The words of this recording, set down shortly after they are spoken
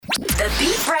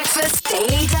Breakfast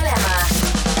Daily Dilemma.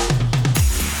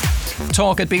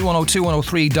 Talk at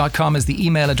b102103.com is the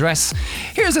email address.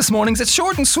 Here's this morning's. It's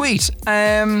short and sweet.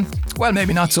 Well,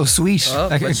 maybe not so sweet,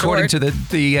 according to the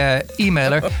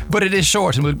emailer, but it is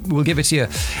short, and we'll give it to you.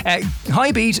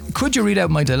 Hi, Beat. Could you read out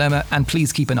my dilemma? And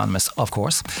please keep anonymous, of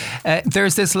course.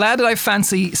 There's this lad that I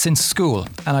fancy since school,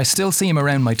 and I still see him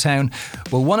around my town.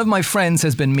 Well, one of my friends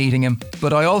has been meeting him,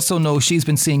 but I also know she's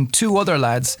been seeing two other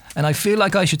lads, and I feel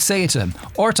like I should say it to him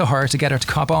or to her to get her to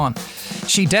cop on.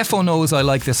 She defo knows I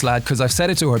like this lad because I've said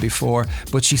it to her before,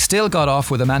 but she still got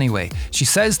off with him anyway. She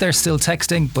says they're still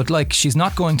texting, but like she's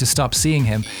not going to stop seeing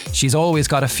him. She's always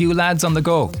got a few lads on the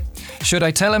go. Should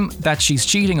I tell him that she's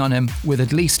cheating on him with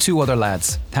at least two other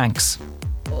lads? Thanks.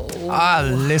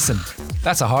 Listen,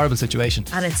 that's a horrible situation.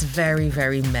 And it's very,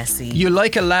 very messy. You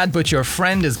like a lad, but your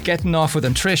friend is getting off with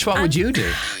him. Trish, what would you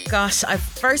do? Gosh,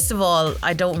 first of all,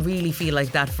 I don't really feel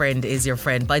like that friend is your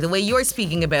friend. By the way you're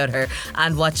speaking about her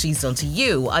and what she's done to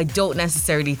you, I don't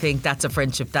necessarily think that's a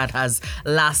friendship that has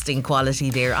lasting quality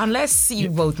there, unless you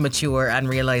both mature and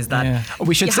realise that. Yeah.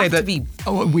 We should say that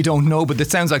we don't know, but it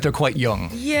sounds like they're quite young.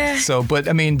 Yeah. So, but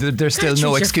I mean, there's still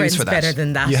no excuse for that. Better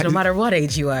than that, no matter what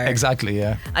age you are. Exactly,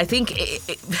 yeah. I think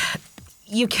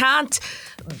you can't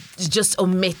just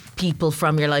omit people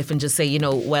from your life and just say,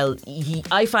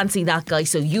 I fancy that guy,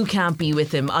 so you can't be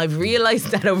with him. I've realised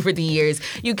that over the years.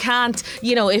 You can't,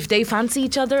 if they fancy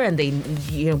each other and they,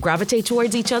 gravitate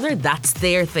towards each other, that's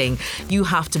their thing. You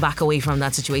have to back away from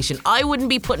that situation. I wouldn't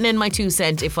be putting in my 2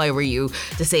 cents if I were you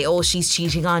to say, oh, she's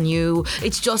cheating on you.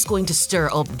 It's just going to stir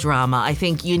up drama. I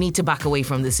think you need to back away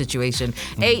from this situation.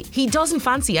 He doesn't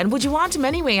fancy, and would you want him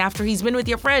anyway after he's been with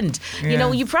your friend?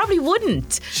 Yeah. You probably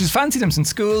wouldn't. She's fancied him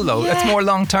since school, though. Yeah. It's more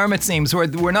long term, it seems.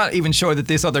 We're not even sure that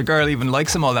this other girl even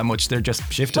likes him all that much. They're just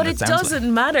shifting. But it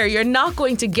doesn't matter. You're not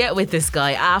going to get with this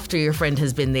guy after your friend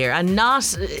has been there, and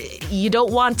you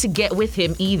don't want to get with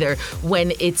him either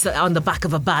when it's on the back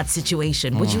of a bad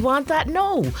situation. Would you want that?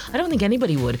 No, I don't think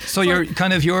anybody would. So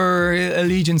your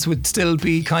allegiance would still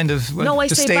be kind of no. I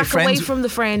say back away from the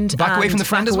friend. Back away from the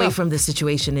friend as well. Back away from the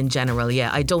situation in general. Yeah,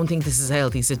 I don't think this is a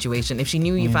healthy situation. If she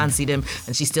knew you fancied him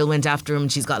and she still went after him,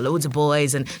 and she's got loads of boys,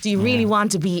 and do you really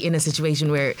want to be in a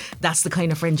situation where that's the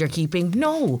kind of friend you're keeping?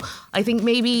 No. I think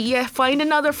maybe, find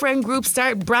another friend group,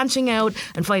 start branching out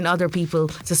and find other people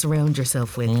to surround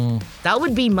yourself with. That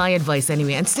would be my advice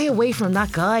anyway. And stay away from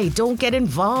that guy. Don't get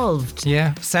involved.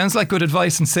 Yeah, sounds like good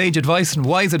advice and sage advice and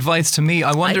wise advice to me.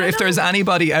 I wonder if there's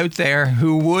anybody out there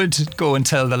who would go and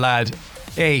tell the lad,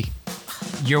 hey,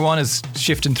 your one is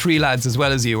shifting 3 lads as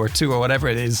well as you, or 2, or whatever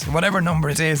it is, whatever number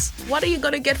it is. What are you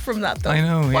going to get from that, though? I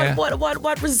know, yeah.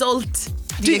 What result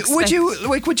would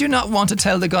you not want to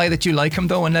tell the guy that you like him,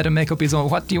 though, and let him make up his own?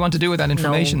 What do you want to do with that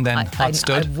information then?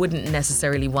 I wouldn't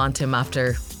necessarily want him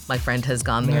after my friend has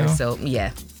gone there, so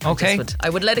yeah. Okay. I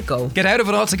would let it go. Get out of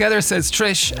it altogether, says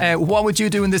Trish. What would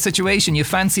you do in this situation? You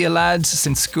fancy a lad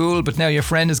since school, but now your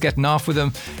friend is getting off with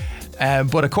him.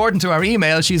 But according to our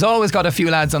email, she's always got a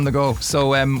few lads on the go. So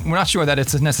we're not sure that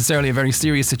it's necessarily a very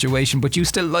serious situation, but you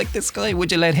still like this guy.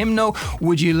 Would you let him know?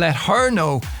 Would you let her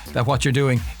know that what you're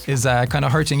doing is kind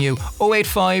of hurting you?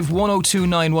 085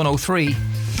 1029 103.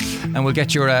 And we'll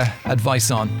get your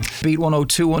advice on Beat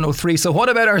 102 103. So what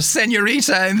about our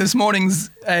senorita in this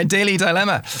morning's Daily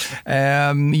Dilemma?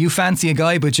 You fancy a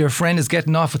guy, but your friend is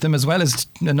getting off with him as well as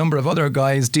a number of other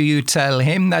guys. Do you tell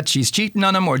him that she's cheating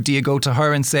on him, or do you go to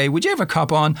her and say, would you ever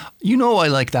cop on? You know I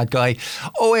like that guy.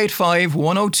 085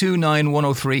 1029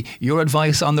 103. Your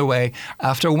advice on the way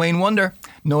after Wayne Wonder.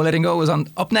 No Letting Go is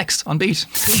up next on Beat.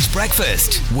 Beat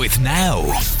Breakfast with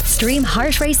Now. Stream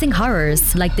heart-racing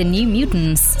horrors like The New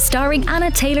Mutants, starring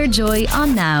Anna Taylor-Joy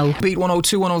on Now. Beat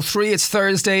 102 103. It's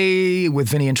Thursday with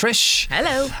Vinny and Trish.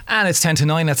 Hello. And it's 10 to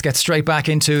 9. Let's get straight back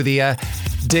into the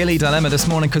Daily Dilemma this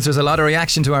morning, because there's a lot of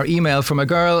reaction to our email from a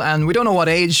girl, and we don't know what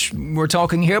age we're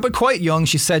talking here, but quite young.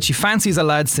 She said she fancies a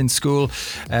lad since school,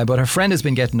 but her friend has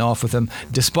been getting off with him,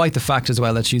 despite the fact as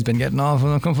well that she's been getting off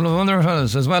with a couple of other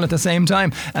fellas as well at the same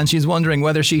time. And she's wondering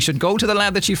whether she should go to the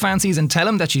lad that she fancies and tell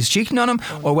him that she's cheating on him,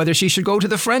 or whether she should go to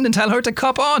the friend and tell her to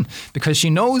cop on, because she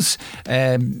knows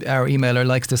our emailer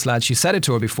likes this lad. She said it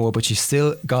to her before, but she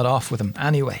still got off with him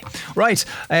anyway. Right,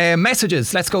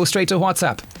 messages. Let's go straight to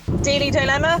WhatsApp. Daily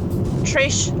Dilemma,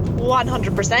 Trish,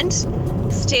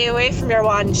 100%. Stay away from your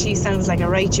one. She sounds like a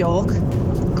right joke.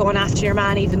 Going after your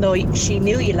man even though she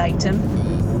knew you liked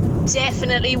him.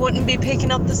 Definitely wouldn't be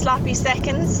picking up the sloppy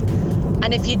seconds.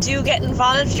 And if you do get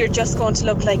involved, you're just going to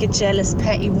look like a jealous,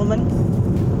 petty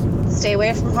woman. Stay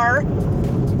away from her.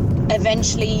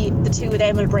 Eventually, the two of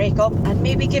them will break up, and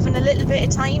maybe given a little bit of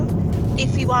time,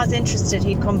 if he was interested,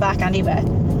 he'd come back anyway.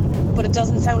 but it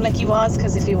doesn't sound like he was,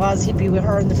 because if he was, he'd be with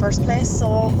her in the first place.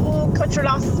 So cut your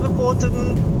losses with both of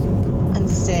them and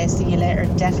say see you later,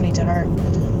 definitely to her.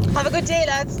 Have a good day,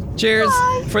 lads. Cheers.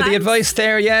 Bye. For the advice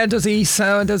there. Yeah, does he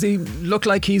look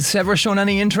like he's ever shown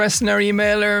any interest in her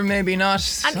email, or maybe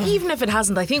not? And even if it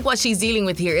hasn't, I think what she's dealing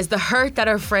with here is the hurt that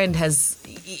her friend has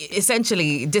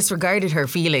essentially disregarded her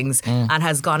feelings and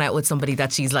has gone out with somebody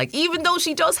that she's like, even though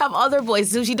she does have other boys,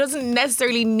 so she doesn't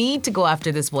necessarily need to go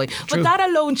after this boy. True. But that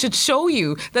alone should show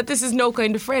you that this is no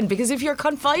kind of friend, because if you're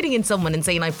confiding in someone and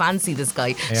saying I fancy this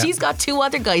guy, she's got 2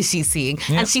 other guys she's seeing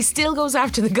and she still goes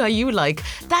after the guy you like,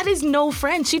 that is no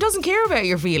friend. She doesn't care about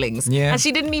your feelings. And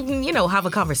she didn't even, have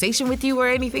a conversation with you or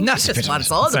anything. She just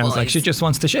wants all the boys. Sounds like she just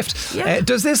wants to shift. Yeah.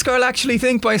 Does this girl actually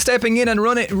think by stepping in and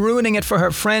ruining it for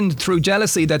her friend through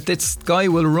jealousy that this guy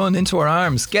will run into her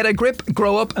arms? Get a grip,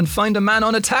 grow up and find a man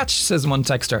unattached, says one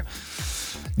texter.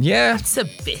 Yeah. It's a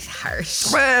bit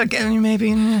harsh. Well, again,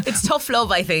 maybe. It's tough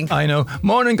love, I think. I know.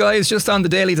 Morning, guys. Just on the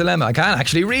Daily Dilemma. I can't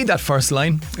actually read that first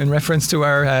line in reference to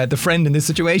our the friend in this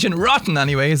situation. Rotten,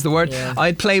 anyway, is the word. Yeah.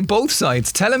 I'd play both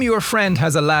sides. Tell him your friend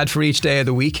has a lad for each day of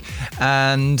the week,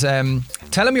 and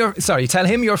tell him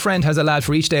your friend has a lad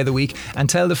for each day of the week, and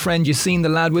tell the friend you've seen the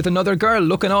lad with another girl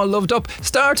looking all loved up.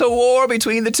 Start a war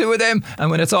between the two of them,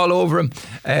 and when it's all over him,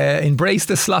 embrace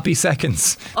the sloppy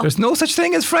seconds. There's no such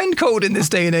thing as friend code in this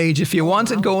day and age. If you want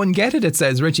it, go and get it, it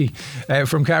says. Richie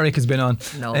from Carrick has been on.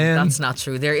 No, that's not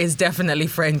true. There is definitely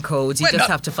friend codes. You just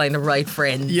have to find the right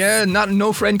friend. Yeah,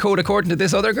 no friend code according to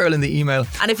this other girl in the email.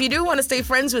 And if you do want to stay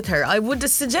friends with her, I would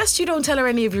suggest you don't tell her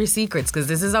any of your secrets, because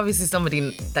this is obviously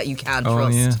somebody that you can't trust. Oh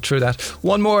yeah, true that.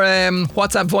 One more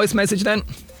WhatsApp voice message then.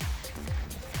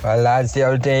 Well, lads, the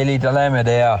old Daily Dilemma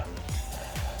there.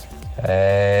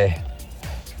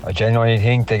 I genuinely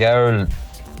think the girl,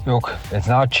 look, it's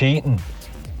not cheating,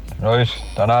 right?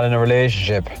 They're not in a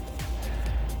relationship.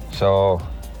 So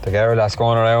the girl that's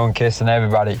going around kissing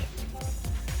everybody.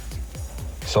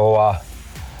 So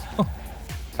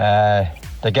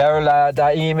the girl that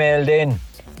emailed in,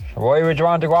 why would you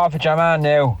want to go off with your man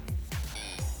now?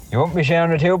 You wouldn't be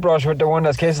sharing a toothbrush with the one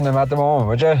that's kissing him at the moment,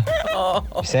 would you?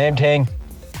 Same thing.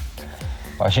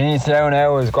 What she needs to do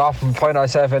now is go off and find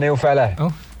herself a new fella.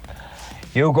 Oh.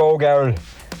 You go, girl.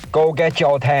 Go get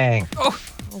your thing. Oh.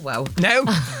 Oh, wow. Now,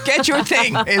 get your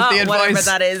thing is the advice Whatever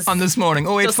that is. on this morning.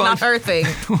 085 Just not her thing.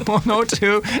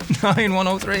 102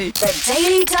 9103. The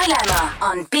Daily Dilemma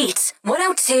on Beat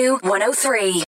 102 103.